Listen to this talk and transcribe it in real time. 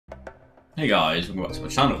Hey guys, welcome back to my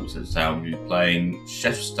channel. So today I'm going to be playing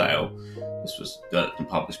Chef's Tale. This was developed and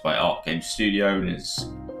published by Art Game Studio and is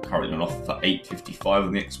currently on offer for $8.55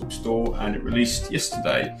 on the Xbox Store, and it released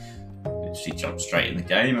yesterday. Literally jumped straight in the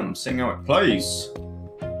game and I'm seeing how it plays.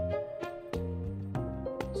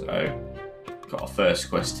 So, got our first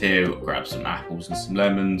quest here. We'll grab some apples and some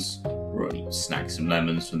lemons. We'll already snag some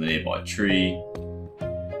lemons from the nearby tree.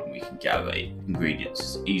 And we can gather ingredients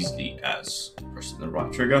as easily as pressing the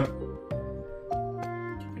right trigger.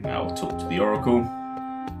 Now we'll talk to the Oracle.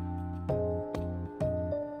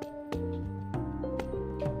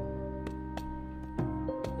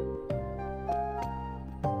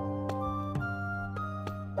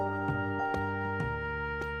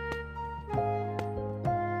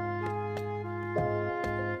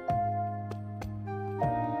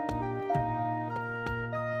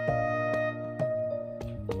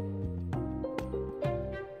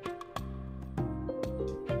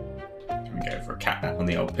 Go for a cat nap on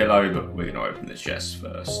the old pillow, but we're going to open the chest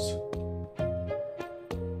first.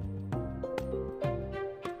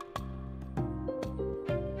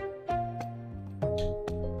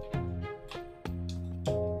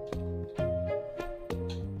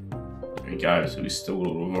 There we go, so we stole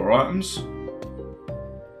all of our items.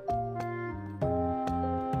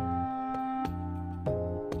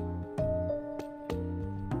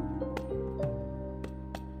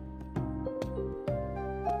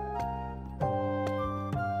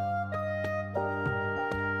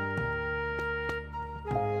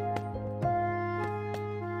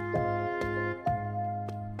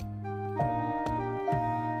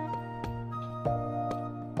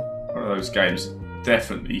 Those games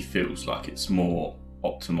definitely feels like it's more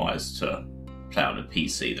optimized to play on a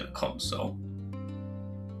PC than a console.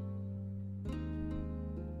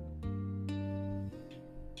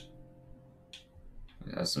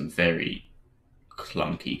 It has some very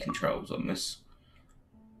clunky controls on this.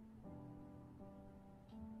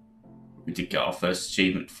 We did get our first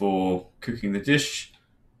achievement for cooking the dish,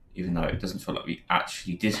 even though it doesn't feel like we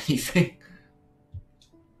actually did anything.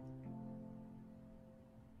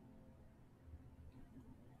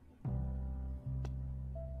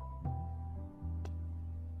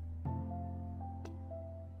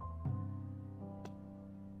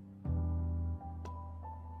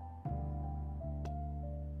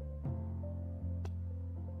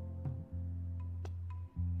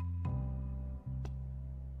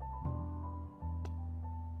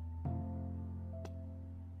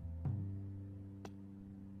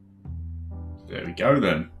 There we go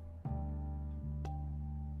then.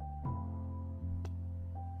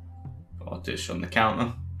 Put our dish on the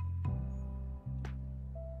counter.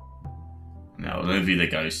 Now Olivia the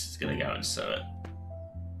ghost is going to go and serve it.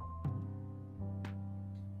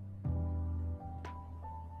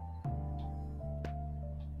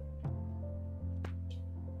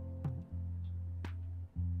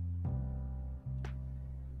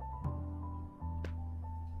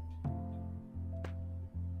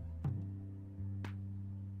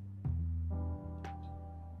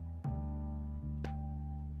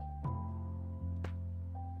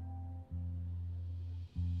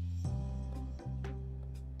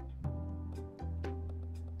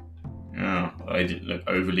 Oh, they didn't look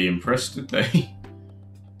overly impressed, did they?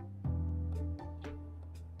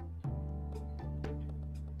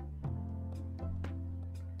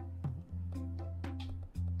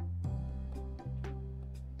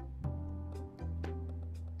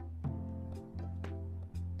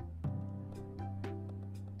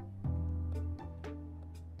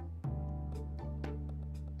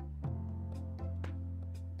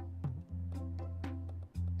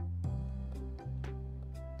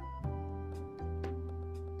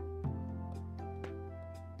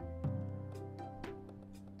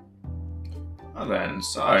 And then,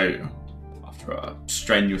 so, after a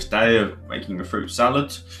strenuous day of making a fruit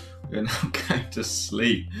salad, we're now going to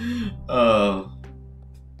sleep. Oh.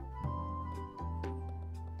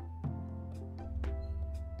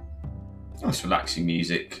 Nice relaxing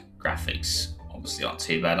music. Graphics obviously aren't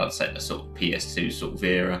too bad. I'd say the sort of PS2 sort of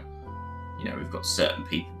era. You know, we've got certain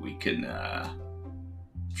people we can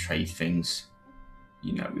trade things.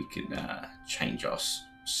 You know, we can change our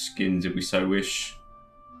skins if we so wish.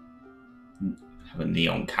 Have a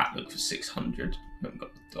neon cat look for 600. We haven't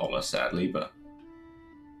got the dollar sadly, but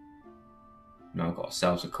now we've got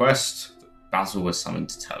ourselves a quest. Basil has something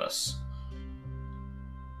to tell us.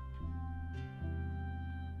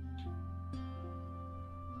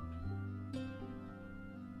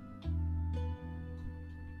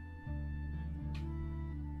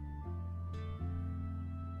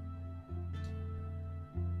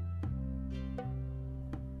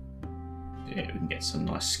 Yeah, we can get some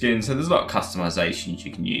nice skins. So there's a lot of customizations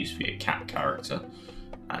you can use for your cat character,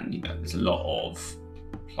 and you know there's a lot of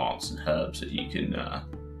plants and herbs that you can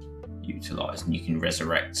utilize, and you can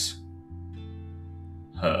resurrect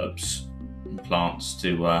herbs and plants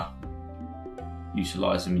to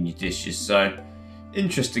utilize them in your dishes. So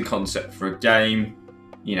interesting concept for a game.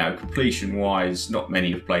 You know, completion wise, not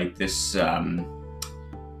many have played this.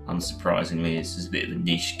 Unsurprisingly, it's a bit of a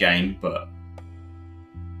niche game, but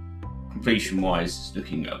completion wise, it's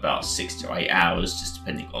looking at about 6 to 8 hours, just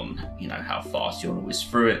depending on, you know, how fast you want to whiz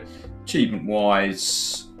through it. Achievement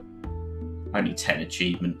wise, only 10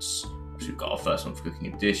 achievements. We've got our first one for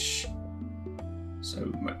cooking a dish.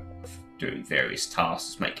 So doing various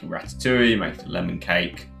tasks, making ratatouille, making a lemon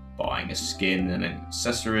cake, buying a skin and an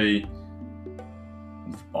accessory,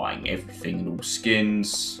 buying everything and all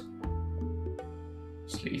skins,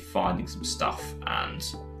 actually finding some stuff and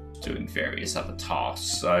doing various other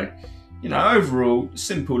tasks. So, you know, overall,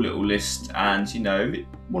 simple little list, and you know, if you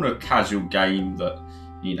want a casual game that,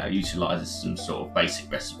 you know, utilises some sort of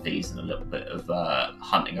basic recipes and a little bit of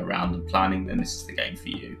hunting around and planning, then this is the game for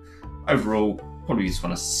you. Overall, probably just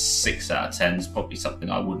want a 6 out of 10. It's probably something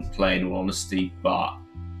I wouldn't play in all honesty, but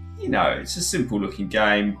you know, it's a simple looking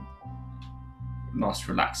game, nice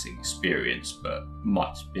relaxing experience, but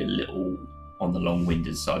might be a little on the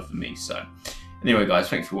long-winded side for me. So anyway guys,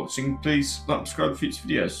 thanks for watching. Please like and subscribe for future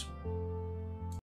videos.